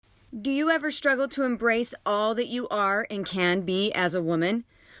Do you ever struggle to embrace all that you are and can be as a woman?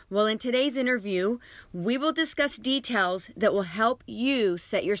 Well, in today's interview, we will discuss details that will help you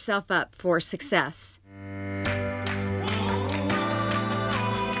set yourself up for success.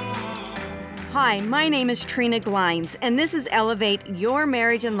 Hi, my name is Trina Glines, and this is Elevate Your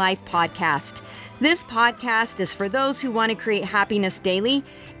Marriage and Life podcast. This podcast is for those who want to create happiness daily,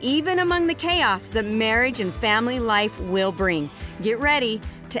 even among the chaos that marriage and family life will bring. Get ready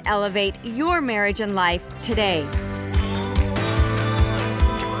to elevate your marriage and life today.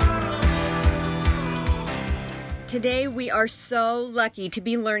 Today, we are so lucky to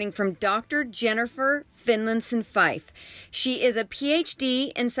be learning from Dr. Jennifer Finlayson Fife. She is a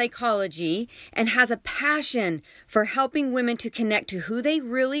PhD in psychology and has a passion for helping women to connect to who they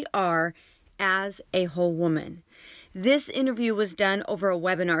really are as a whole woman. This interview was done over a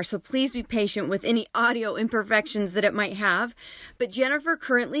webinar, so please be patient with any audio imperfections that it might have. But Jennifer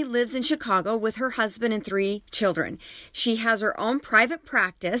currently lives in Chicago with her husband and 3 children. She has her own private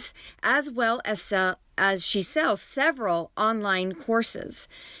practice as well as she sells several online courses.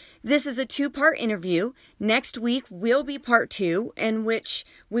 This is a 2-part interview. Next week will be part 2, in which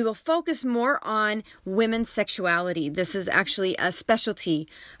we will focus more on women's sexuality. This is actually a specialty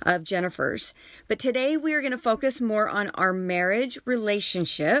of Jennifer's. But today we are going to focus more on our marriage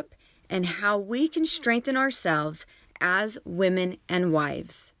relationship and how we can strengthen ourselves as women and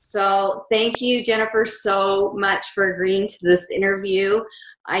wives. So thank you, Jennifer, so much for agreeing to this interview.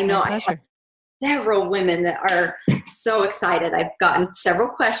 I know I have several women that are so excited. I've gotten several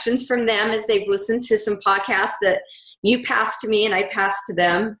questions from them as they've listened to some podcasts that you passed to me and I passed to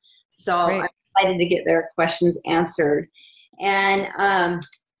them. So Great. I'm excited to get their questions answered. And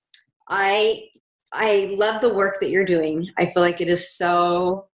I love the work that you're doing. I feel like it is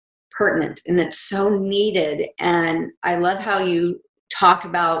so pertinent and it's so needed. And I love how you talk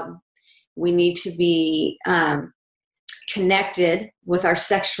about we need to be connected with our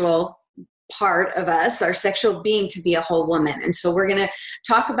sexual part of us, our sexual being, to be a whole woman. And so we're going to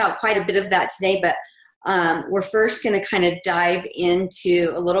talk about quite a bit of that today, but we're first going to kind of dive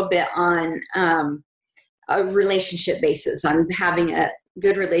into a little bit on a relationship basis, on having a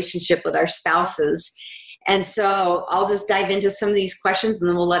good relationship with our spouses. And so I'll just dive into some of these questions and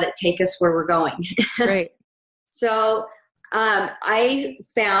then we'll let it take us where we're going. Great. So I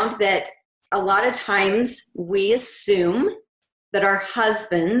found that a lot of times we assume that our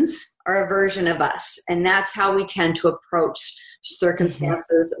husbands are a version of us. And that's how we tend to approach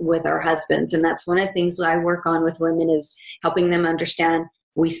circumstances with our husbands. And that's one of the things that I work on with women is helping them understand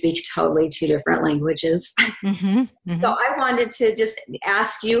we speak totally 2 different languages. So I wanted to just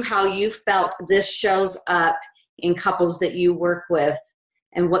ask you how you felt this shows up in couples that you work with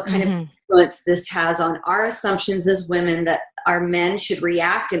and what kind of influence this has on our assumptions as women that our men should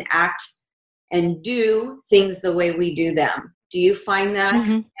react and act and do things the way we do them. Do you find that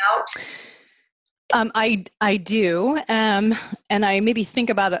out? I do. And I maybe think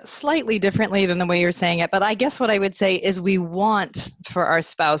about it slightly differently than the way you're saying it. But I guess what I would say is we want for our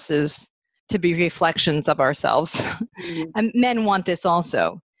spouses to be reflections of ourselves. And men want this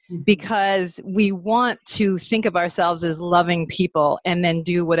also because we want to think of ourselves as loving people and then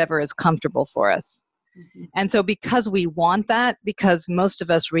do whatever is comfortable for us. And so because we want that, because most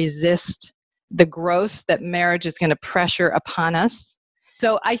of us resist the growth that marriage is going to pressure upon us.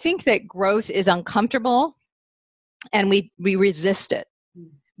 So I think that growth is uncomfortable and we resist it.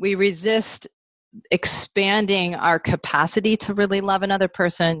 We resist expanding our capacity to really love another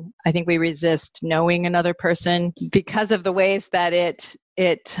person. I think we resist knowing another person because of the ways that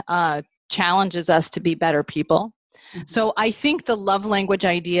it challenges us to be better people. So I think the love language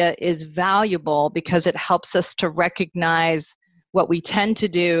idea is valuable because it helps us to recognize what we tend to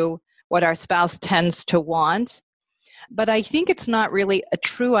do, what our spouse tends to want. But I think it's not really a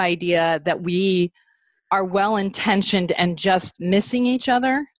true idea that we are well-intentioned and just missing each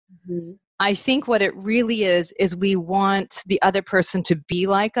other. I think what it really is we want the other person to be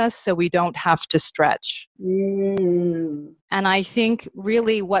like us so we don't have to stretch. And I think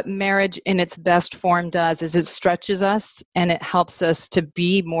really what marriage in its best form does is it stretches us and it helps us to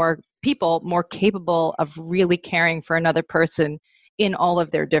be more capable of really caring for another person in all of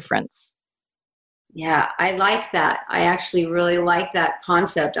their difference. Yeah, I like that. I actually really like that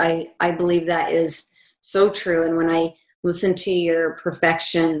concept. I believe that is so true. And when I listen to your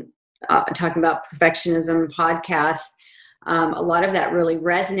talking about perfectionism podcast, a lot of that really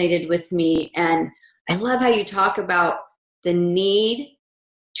resonated with me. And I love how you talk about the need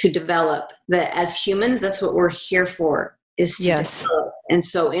to develop. That as humans, that's what we're here for, is to develop. And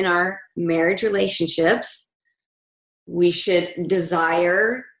so in our marriage relationships, we should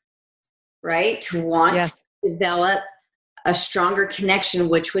desire right? To want Yes. to develop a stronger connection,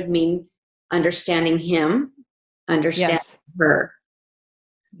 which would mean understanding him, understanding Yes. her.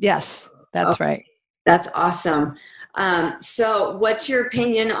 Yes. That's right. That's awesome. So what's your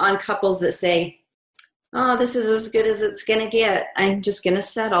opinion on couples that say, oh, this is as good as it's going to get, I'm just going to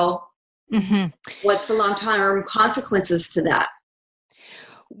settle? Mm-hmm. What's the long-term consequences to that?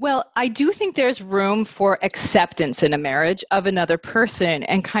 Well, I do think there's room for acceptance in a marriage of another person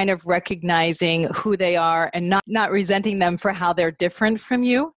and kind of recognizing who they are and not resenting them for how they're different from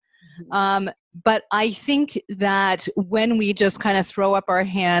you. But I think that when we just kind of throw up our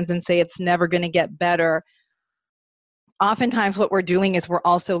hands and say it's never going to get better, oftentimes what we're doing is we're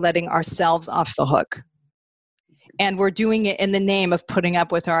also letting ourselves off the hook. And we're doing it in the name of putting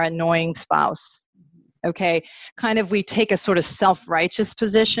up with our annoying spouse. Okay, kind of we take a sort of self-righteous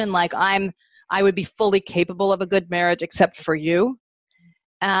position, like I would be fully capable of a good marriage except for you.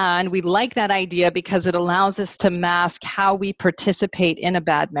 And we like that idea because it allows us to mask how we participate in a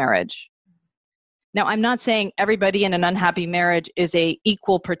bad marriage. Now, I'm not saying everybody in an unhappy marriage is a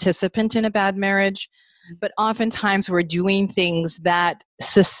equal participant in a bad marriage, but oftentimes we're doing things that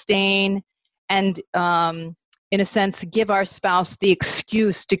sustain and in a sense, give our spouse the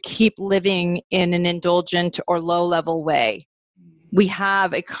excuse to keep living in an indulgent or low-level way. We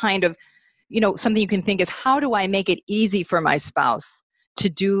have a kind of, something you can think is, how do I make it easy for my spouse to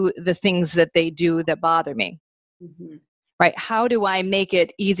do the things that they do that bother me? Mm-hmm. Right? How do I make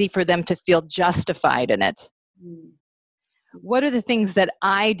it easy for them to feel justified in it? Mm-hmm. What are the things that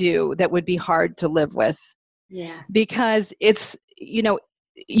I do that would be hard to live with? Yeah. Because it's,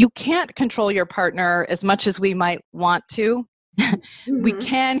 you can't control your partner as much as we might want to. Mm-hmm. We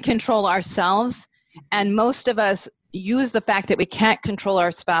can control ourselves. And most of us use the fact that we can't control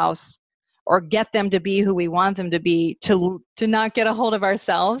our spouse or get them to be who we want them to be to not get a hold of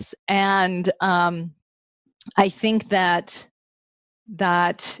ourselves. And I think that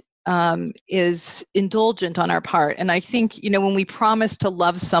is indulgent on our part. And I think, when we promise to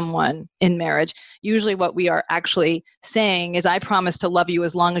love someone in marriage, usually what we are actually saying is, I promise to love you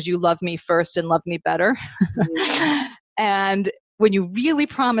as long as you love me first and love me better. Mm-hmm. And when you really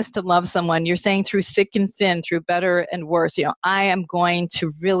promise to love someone, you're saying through thick and thin, through better and worse, I am going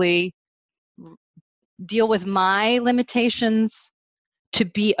to really deal with my limitations to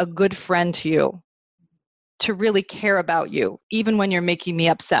be a good friend to you, to really care about you, even when you're making me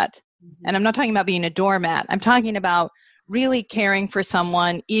upset. Mm-hmm. And I'm not talking about being a doormat. I'm talking about really caring for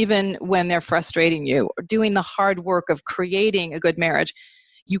someone, even when they're frustrating you, or doing the hard work of creating a good marriage.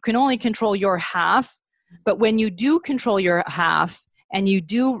 You can only control your half, but when you do control your half and you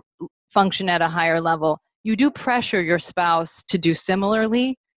do function at a higher level, you do pressure your spouse to do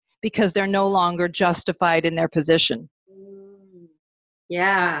similarly because they're no longer justified in their position.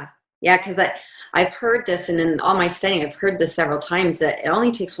 Yeah, because I've heard this, and in all my studying, I've heard this several times, that it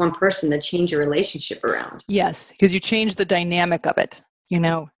only takes one person to change a relationship around. Yes, because you change the dynamic of it.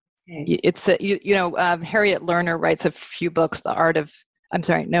 Okay. It's Harriet Lerner writes a few books.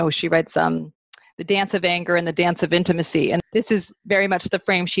 She writes The Dance of Anger and The Dance of Intimacy, and this is very much the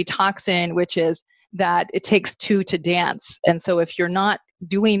frame she talks in, which is that it takes two to dance. And so if you're not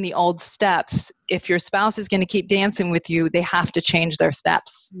doing the old steps, if your spouse is going to keep dancing with you, they have to change their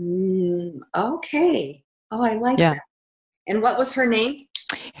steps. Okay. Oh, I like that. And what was her name?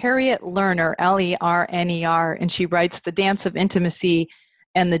 Harriet Lerner, Lerner, and she writes The Dance of Intimacy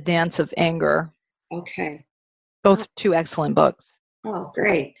and The Dance of Anger. Okay. Both two excellent books. Oh,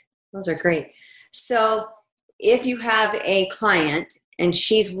 great. Those are great. So if you have a client and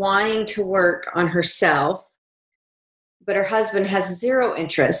she's wanting to work on herself, but her husband has zero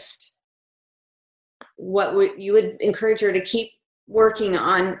interest, what would you encourage her to keep working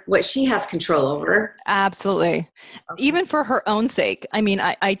on what she has control over? Absolutely. Okay. Even for her own sake. I mean,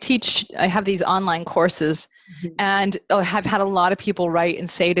 I have these online courses, mm-hmm. and I've had a lot of people write and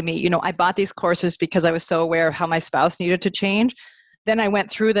say to me, I bought these courses because I was so aware of how my spouse needed to change. Then I went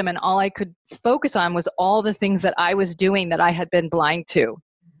through them and all I could focus on was all the things that I was doing that I had been blind to.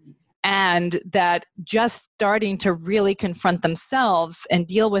 And that just starting to really confront themselves and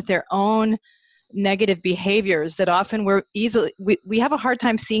deal with their own negative behaviors that often we have a hard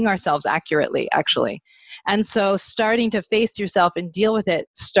time seeing ourselves accurately, actually. And so starting to face yourself and deal with it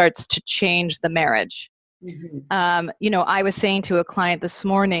starts to change the marriage. Mm-hmm. I was saying to a client this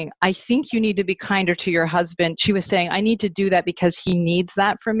morning, I think you need to be kinder to your husband. She was saying, I need to do that because he needs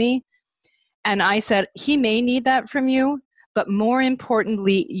that from me. And I said, he may need that from you, but more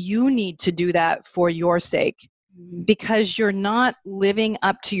importantly, you need to do that for your sake. Mm-hmm. Because you're not living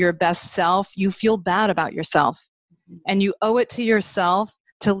up to your best self. You feel bad about yourself. Mm-hmm. And you owe it to yourself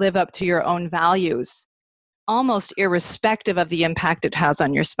to live up to your own values, almost irrespective of the impact it has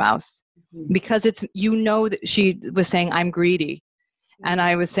on your spouse. Because it's, that she was saying, I'm greedy. And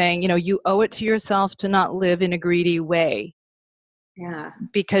I was saying, you owe it to yourself to not live in a greedy way. Yeah.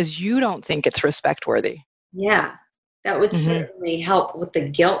 Because you don't think it's respect worthy. Yeah. That would certainly help with the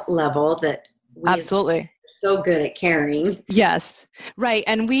guilt level that we Absolutely are so good at carrying. Yes. Right.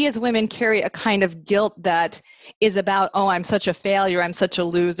 And we as women carry a kind of guilt that is about, oh, I'm such a failure, I'm such a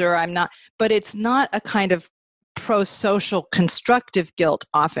loser, I'm not, but it's not a kind of pro-social constructive guilt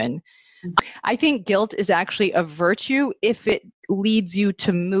often. I think guilt is actually a virtue if it leads you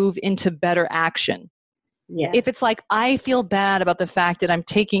to move into better action. Yes. If it's like, I feel bad about the fact that I'm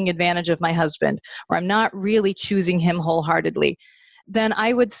taking advantage of my husband, or I'm not really choosing him wholeheartedly, then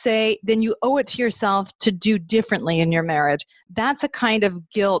I would say, then you owe it to yourself to do differently in your marriage. That's a kind of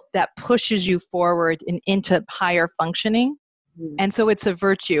guilt that pushes you forward and into higher functioning. And so it's a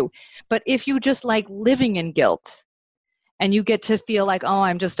virtue. But if you just like living in guilt, and you get to feel like, oh,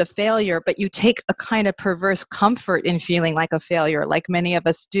 I'm just a failure, but you take a kind of perverse comfort in feeling like a failure, like many of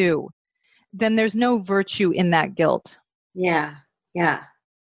us do, then there's no virtue in that guilt. Yeah. Yeah.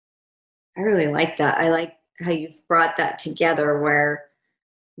 I really like that. I like how you've brought that together, where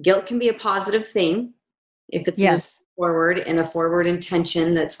guilt can be a positive thing if it's moving forward in a forward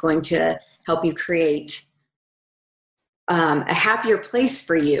intention that's going to help you create a happier place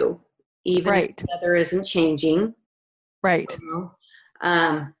for you, even if the weather isn't changing. Right.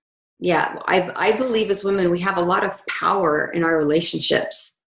 Yeah, I believe as women, we have a lot of power in our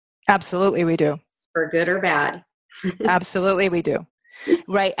relationships. Absolutely, we do. For good or bad. Absolutely, we do.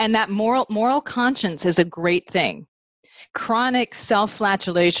 Right. And that moral conscience is a great thing. Chronic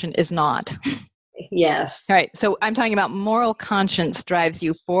self-flagellation is not. Yes. All right. So I'm talking about moral conscience drives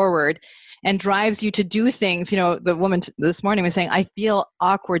you forward and drives you to do things. The woman this morning was saying, I feel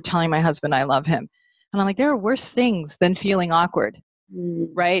awkward telling my husband I love him. And I'm like, there are worse things than feeling awkward,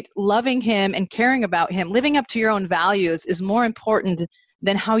 right? Loving him and caring about him, living up to your own values is more important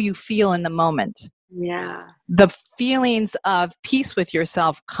than how you feel in the moment. Yeah. The feelings of peace with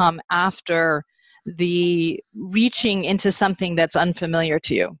yourself come after the reaching into something that's unfamiliar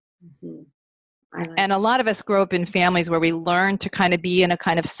to you. And a lot of us grow up in families where we learn to kind of be in a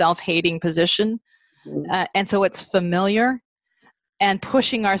kind of self-hating position. And so it's familiar. And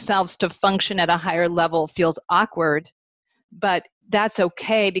pushing ourselves to function at a higher level feels awkward, but that's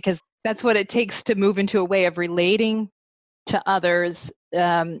okay because that's what it takes to move into a way of relating to others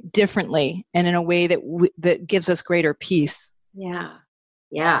differently and in a way that gives us greater peace. Yeah.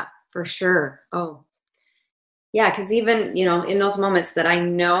 Yeah, for sure. Oh, yeah. Because even, in those moments that I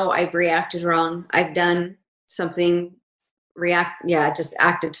know I've reacted wrong, I've done something just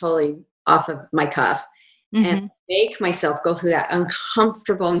acted totally off of my cuff. And make myself go through that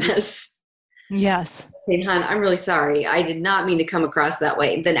uncomfortableness. Yes. Saying, hon, I'm really sorry. I did not mean to come across that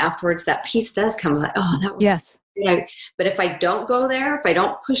way. And then afterwards, that peace does come. Like, oh, that was but if I don't go there, if I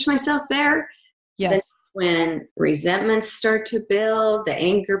don't push myself there, then when resentments start to build, the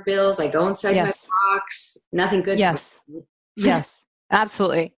anger builds, I go inside my box, nothing good. Yes,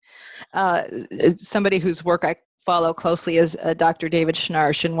 absolutely. Somebody whose work I follow closely is Dr. David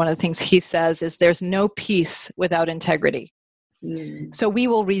Schnarch, and one of the things he says is there's no peace without integrity. So we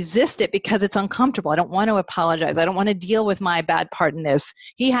will resist it because it's uncomfortable. I don't want to apologize. I don't want to deal with my bad part in this.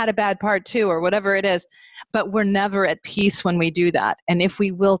 He had a bad part too, or whatever it is. But we're never at peace when we do that. And if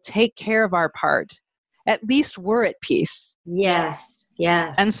we will take care of our part, at least we're at peace. Yes,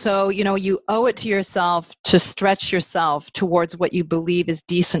 yes. And so, you owe it to yourself to stretch yourself towards what you believe is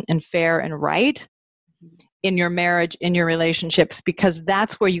decent and fair and right in your marriage, in your relationships, because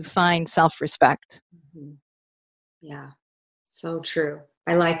that's where you find self-respect. Yeah, so true.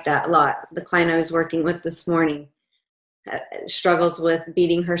 I like that a lot. The client I was working with this morning struggles with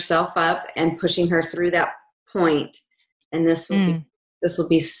beating herself up and pushing her through that point. And this will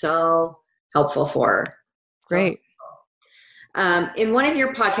be so helpful for her. Great. In one of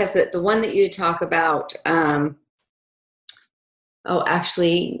your podcasts, the one that you talk about,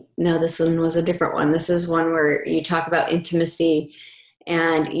 actually, no, this one was a different one. This is one where you talk about intimacy,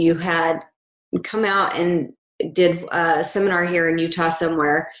 and you had come out and did a seminar here in Utah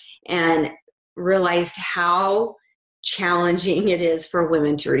somewhere and realized how challenging it is for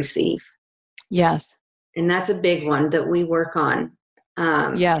women to receive. Yes. And that's a big one that we work on.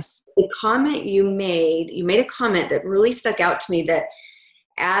 Yes. The comment you made a comment that really stuck out to me, that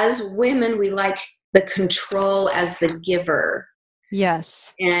as women, we like the control as the giver.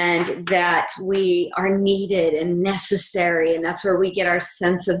 Yes. And that we are needed and necessary. And that's where we get our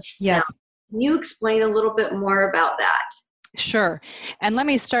sense of self. Yes. Can you explain a little bit more about that? Sure. And let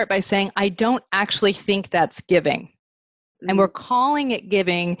me start by saying I don't actually think that's giving. And we're calling it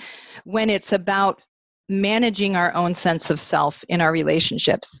giving when it's about managing our own sense of self in our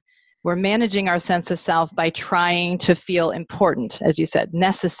relationships. We're managing our sense of self by trying to feel important, as you said,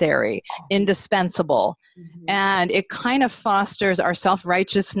 necessary, indispensable. And it kind of fosters our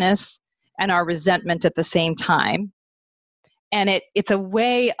self-righteousness and our resentment at the same time. And it's a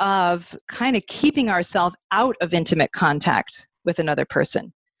way of kind of keeping ourselves out of intimate contact with another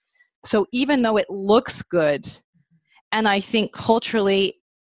person. So even though it looks good, and I think culturally,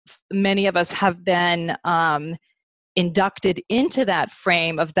 many of us have been inducted into that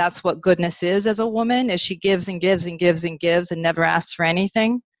frame of that's what goodness is as a woman, as she gives and gives and gives and gives and never asks for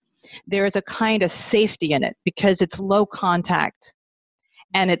anything. There is a kind of safety in it because it's low contact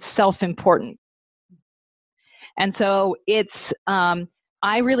and it's self-important. And so it's,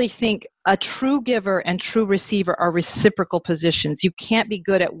 I really think a true giver and true receiver are reciprocal positions. You can't be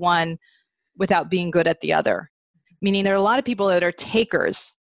good at one without being good at the other. Meaning there are a lot of people that are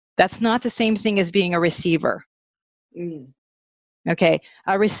takers. That's not the same thing as being a receiver. Okay,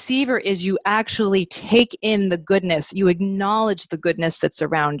 a receiver is you actually take in the goodness, you acknowledge the goodness that's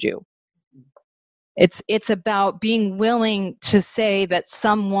around you. It's about being willing to say that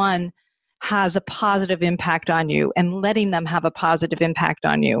someone has a positive impact on you and letting them have a positive impact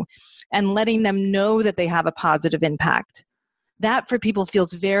on you and letting them know that they have a positive impact. That for people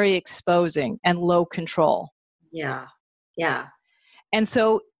feels very exposing and low control. Yeah. And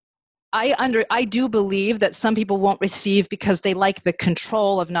so I do believe that some people won't receive because they like the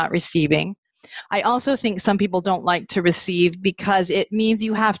control of not receiving. I also think some people don't like to receive because it means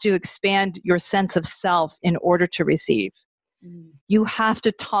you have to expand your sense of self in order to receive. You have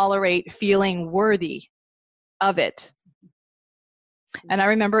to tolerate feeling worthy of it. And I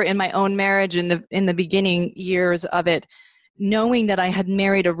remember in my own marriage in the beginning years of it, knowing that I had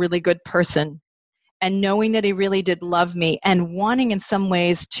married a really good person and knowing that he really did love me and wanting in some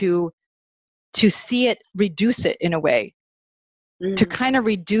ways to see it, reduce it in a way, to kind of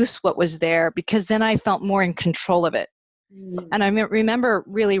reduce what was there, because then I felt more in control of it. And I remember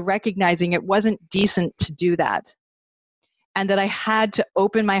really recognizing it wasn't decent to do that. And that I had to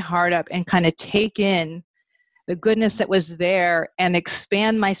open my heart up and kind of take in the goodness that was there and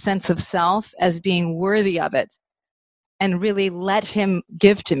expand my sense of self as being worthy of it and really let him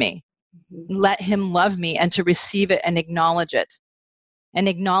give to me, let him love me and to receive it and acknowledge it. And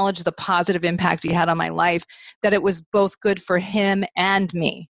acknowledge the positive impact he had on my life, that it was both good for him and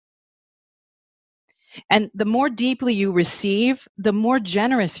me. And the more deeply you receive, the more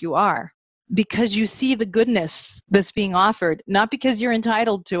generous you are because you see the goodness that's being offered, not because you're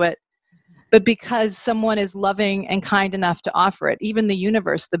entitled to it, but because someone is loving and kind enough to offer it. Even the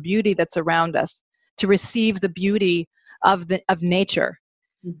universe, the beauty that's around us, to receive the beauty of nature,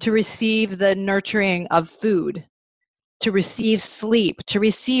 to receive the nurturing of food, to receive sleep, to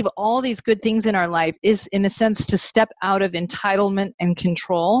receive all these good things in our life is, in a sense, to step out of entitlement and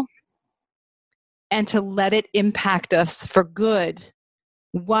control and to let it impact us for good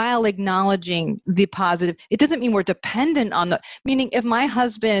while acknowledging the positive. It doesn't mean we're dependent on meaning if my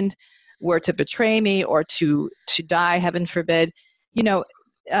husband were to betray me or to die, heaven forbid,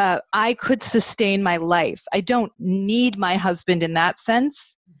 I could sustain my life. I don't need my husband in that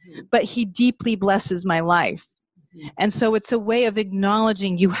sense, but he deeply blesses my life. And so it's a way of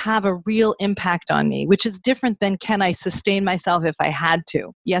acknowledging you have a real impact on me, which is different than can I sustain myself if I had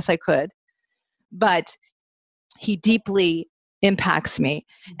to? Yes, I could. But he deeply impacts me.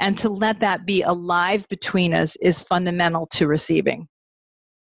 And to let that be alive between us is fundamental to receiving.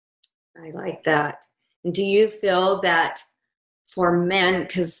 I like that. And do you feel that for men,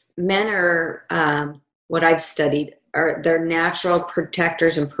 because men are, what I've studied, they're natural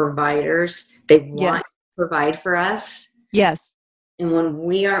protectors and providers. They want to provide for us. Yes. And when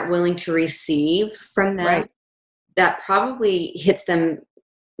we aren't willing to receive from them, right. That probably hits them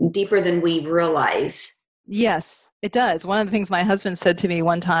deeper than we realize. Yes, it does. One of the things my husband said to me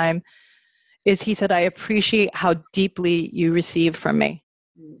one time is he said, I appreciate how deeply you receive from me.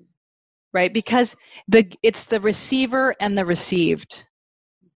 Right? Because it's the receiver and the received.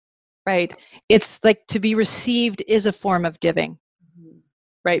 Right? It's like to be received is a form of giving.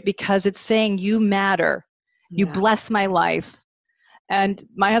 Right? Because it's saying you matter. You bless my life. And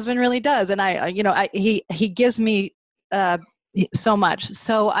my husband really does. And he gives me so much.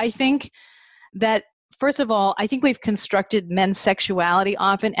 So I think that, first of all, I think we've constructed men's sexuality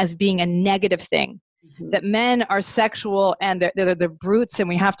often as being a negative thing. That men are sexual and they're brutes and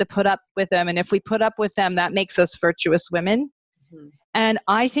we have to put up with them. And if we put up with them, that makes us virtuous women. And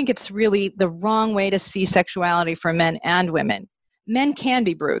I think it's really the wrong way to see sexuality for men and women. Men can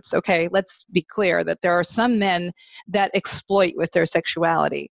be brutes, okay? Let's be clear that there are some men that exploit with their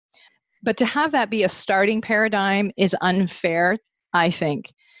sexuality. But to have that be a starting paradigm is unfair, I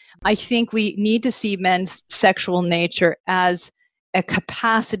think. I think we need to see men's sexual nature as a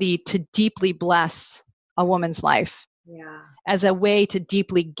capacity to deeply bless a woman's life, as a way to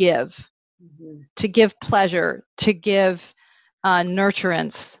deeply give, to give pleasure, to give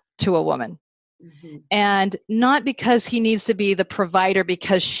nurturance to a woman. And not because he needs to be the provider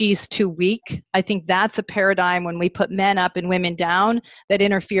because she's too weak. I think that's a paradigm when we put men up and women down that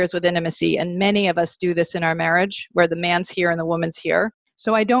interferes with intimacy. And many of us do this in our marriage where the man's here and the woman's here.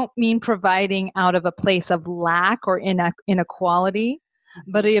 So I don't mean providing out of a place of lack or inequality,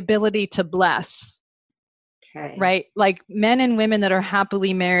 but the ability to bless. Okay. Right? Like men and women that are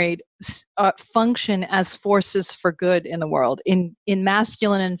happily married function as forces for good in the world in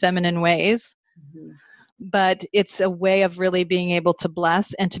masculine and feminine ways. But it's a way of really being able to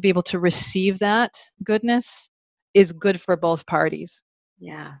bless and to be able to receive that goodness is good for both parties.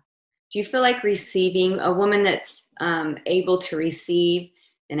 Yeah. Do you feel like receiving a woman that's able to receive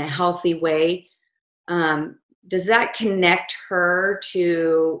in a healthy way, does that connect her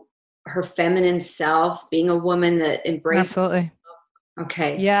to her feminine self, being a woman that embraces Absolutely.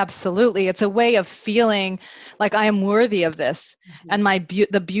 Okay. Yeah, absolutely. It's a way of feeling like I am worthy of this, and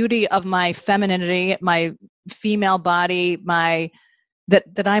the beauty of my femininity, my female body,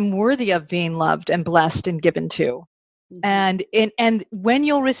 that I'm worthy of being loved and blessed and given to. And when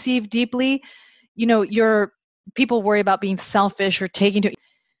you'll receive deeply, people worry about being selfish or taking to.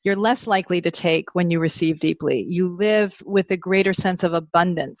 You're less likely to take when you receive deeply. You live with a greater sense of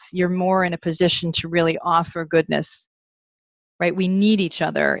abundance. You're more in a position to really offer goodness. Right? We need each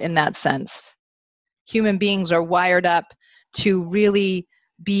other in that sense. Human beings are wired up to really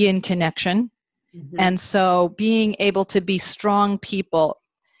be in connection. And so being able to be strong people,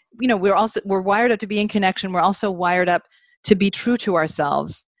 we're wired up to be in connection. We're also wired up to be true to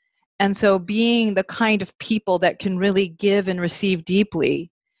ourselves. And so being the kind of people that can really give and receive deeply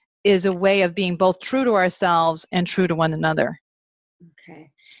is a way of being both true to ourselves and true to one another.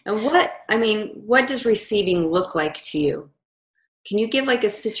 Okay. And what does receiving look like to you? Can you give like a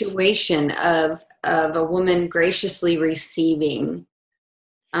situation of a woman graciously receiving?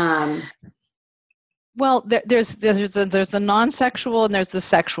 Well, there's the non-sexual and there's the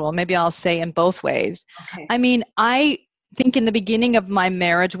sexual. Maybe I'll say in both ways. Okay. I think in the beginning of my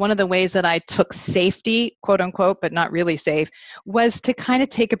marriage, one of the ways that I took safety, quote unquote, but not really safe, was to kind of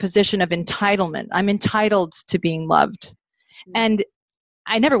take a position of entitlement. I'm entitled to being loved. And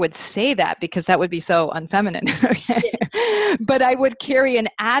I never would say that because that would be so unfeminine. Okay? Yes. But I would carry an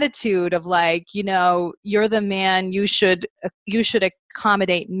attitude of like, you're the man, you should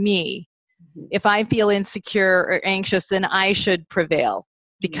accommodate me. If I feel insecure or anxious, then I should prevail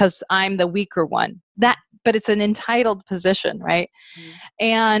because I'm the weaker one. But it's an entitled position, right?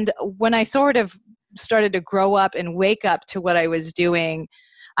 And when I sort of started to grow up and wake up to what I was doing,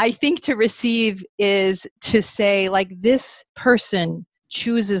 I think to receive is to say, like, this person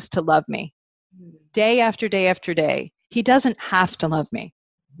chooses to love me day after day after day. He doesn't have to love me.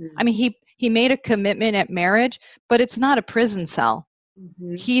 He made a commitment at marriage, but it's not a prison cell.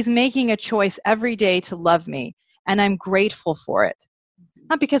 He's making a choice every day to love me, and I'm grateful for it.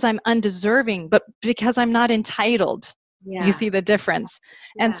 Not because I'm undeserving, but because I'm not entitled. Yeah. You see the difference?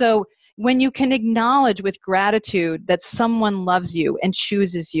 Yeah. And so when you can acknowledge with gratitude that someone loves you and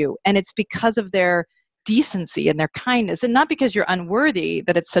chooses you, and it's because of their decency and their kindness, and not because you're unworthy,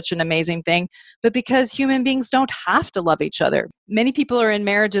 that it's such an amazing thing, but because human beings don't have to love each other. Many people are in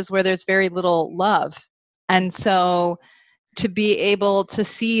marriages where there's very little love. And so to be able to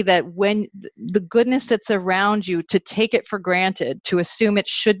see that when the goodness that's around you, to take it for granted, to assume it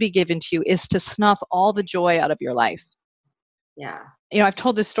should be given to you, is to snuff all the joy out of your life. Yeah. I've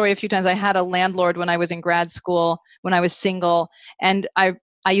told this story a few times. I had a landlord when I was in grad school, when I was single, and I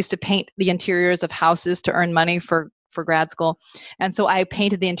used to paint the interiors of houses to earn money for grad school. And so I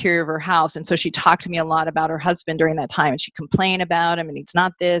painted the interior of her house. And so she talked to me a lot about her husband during that time. And she complained about him, and he's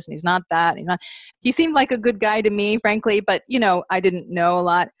not this, and he's not that. And he seemed like a good guy to me, frankly, but I didn't know a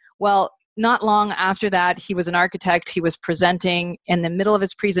lot. Well, not long after that, he was an architect. He was presenting. In the middle of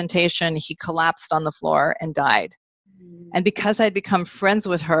his presentation, he collapsed on the floor and died. And because I'd become friends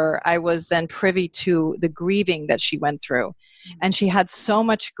with her, I was then privy to the grieving that she went through. And she had so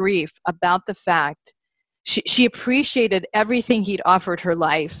much grief about the fact she appreciated everything he'd offered her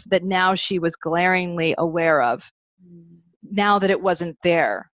life that now she was glaringly aware of, now that it wasn't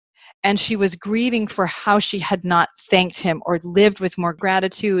there. And she was grieving for how she had not thanked him or lived with more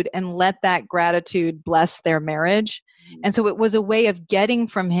gratitude and let that gratitude bless their marriage. And so it was a way of getting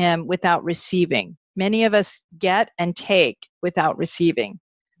from him without receiving. Many of us get and take without receiving.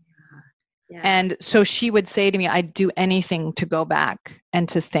 Yeah. And so she would say to me, I'd do anything to go back and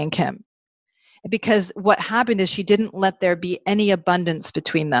to thank him. Because what happened is she didn't let there be any abundance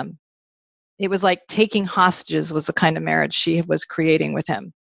between them. It was like taking hostages was the kind of marriage she was creating with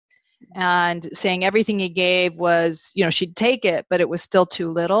him. And saying everything he gave was, she'd take it, but it was still too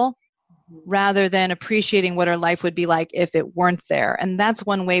little, rather than appreciating what her life would be like if it weren't there. And that's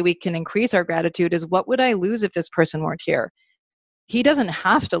one way we can increase our gratitude is, what would I lose if this person weren't here? He doesn't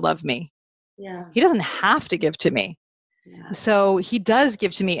have to love me. Yeah. He doesn't have to give to me. Yeah. So he does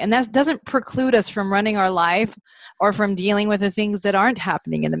give to me. And that doesn't preclude us from running our life or from dealing with the things that aren't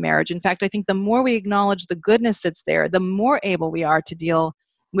happening in the marriage. In fact, I think the more we acknowledge the goodness that's there, the more able we are to deal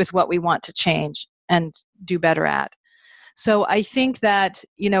with what we want to change and do better at. So I think that,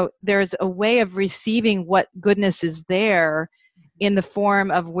 there's a way of receiving what goodness is there in the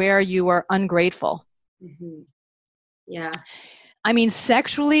form of where you are ungrateful. Mm-hmm. Yeah. I mean,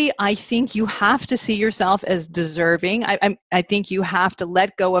 sexually, I think you have to see yourself as deserving. I think you have to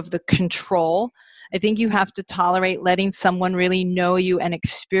let go of the control. I think you have to tolerate letting someone really know you and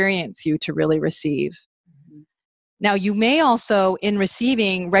experience you to really receive. Now, you may also, in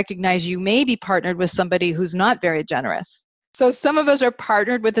receiving, recognize you may be partnered with somebody who's not very generous. So some of us are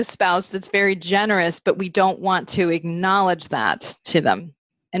partnered with a spouse that's very generous, but we don't want to acknowledge that to them.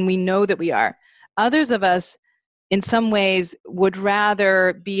 And we know that we are. Others of us, in some ways, would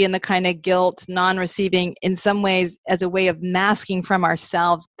rather be in the kind of guilt, non-receiving, in some ways as a way of masking from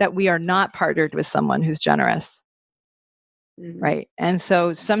ourselves that we are not partnered with someone who's generous. Mm-hmm. Right? And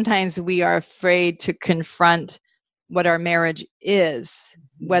so sometimes we are afraid to confront what our marriage is,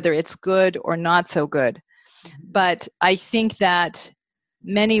 whether it's good or not so good. But I think that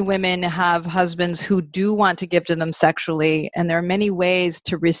many women have husbands who do want to give to them sexually, and there are many ways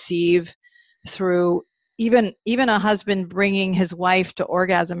to receive through even a husband bringing his wife to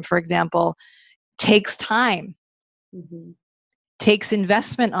orgasm, for example, takes time, takes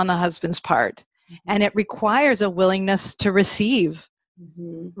investment on the husband's part, and it requires a willingness to receive.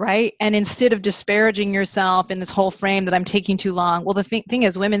 Mm-hmm. Right? And instead of disparaging yourself in this whole frame that I'm taking too long, well, the thing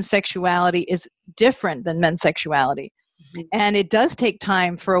is, women's sexuality is different than men's sexuality. Mm-hmm. And it does take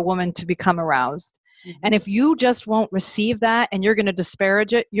time for a woman to become aroused. Mm-hmm. And if you just won't receive that and you're going to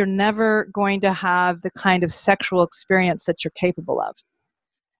disparage it, you're never going to have the kind of sexual experience that you're capable of,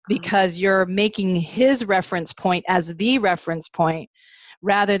 because you're making his reference point as the reference point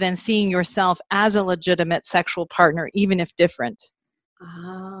rather than seeing yourself as a legitimate sexual partner, even if different.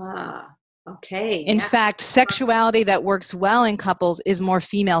 Okay. In fact, sexuality that works well in couples is more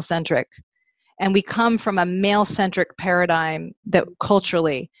female-centric. And we come from a male-centric paradigm that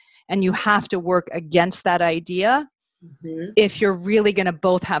culturally, and you have to work against that idea if you're really going to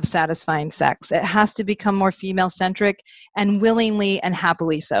both have satisfying sex. It has to become more female-centric, and willingly and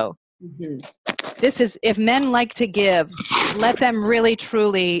happily so. This is, if men like to give, let them really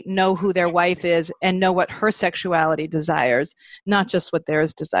truly know who their wife is and know what her sexuality desires, not just what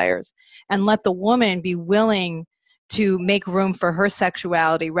theirs desires. And let the woman be willing to make room for her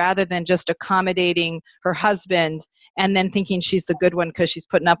sexuality rather than just accommodating her husband and then thinking she's the good one because she's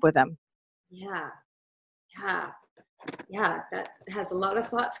putting up with him. Yeah. That has a lot of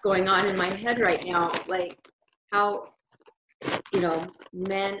thoughts going on in my head right now, like how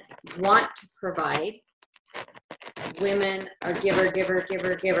men want to provide. Women are giver.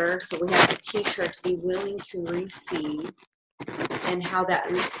 So we have to teach her to be willing to receive, and how that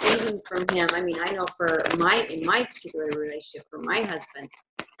receiving from him. I mean, I know in my particular relationship, for my husband,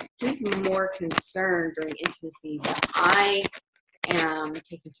 he's more concerned during intimacy that I am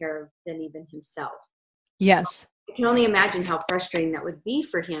taken care of than even himself. Yes. I can only imagine how frustrating that would be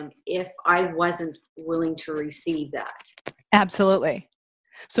for him if I wasn't willing to receive that. Absolutely.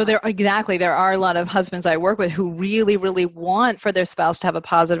 So there are a lot of husbands I work with who really, really want for their spouse to have a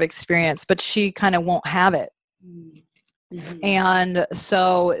positive experience, but she kind of won't have it. Mm-hmm. And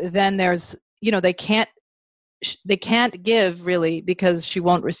so then there's, they can't give really because she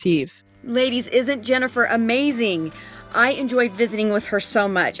won't receive. Ladies, isn't Jennifer amazing? I enjoyed visiting with her so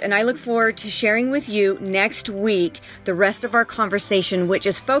much, and I look forward to sharing with you next week the rest of our conversation, which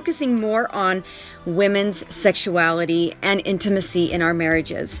is focusing more on women's sexuality and intimacy in our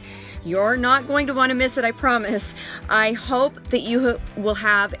marriages. You're not going to want to miss it, I promise. I hope that you will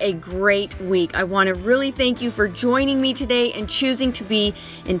have a great week. I want to really thank you for joining me today and choosing to be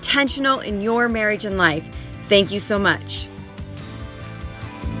intentional in your marriage and life. Thank you so much.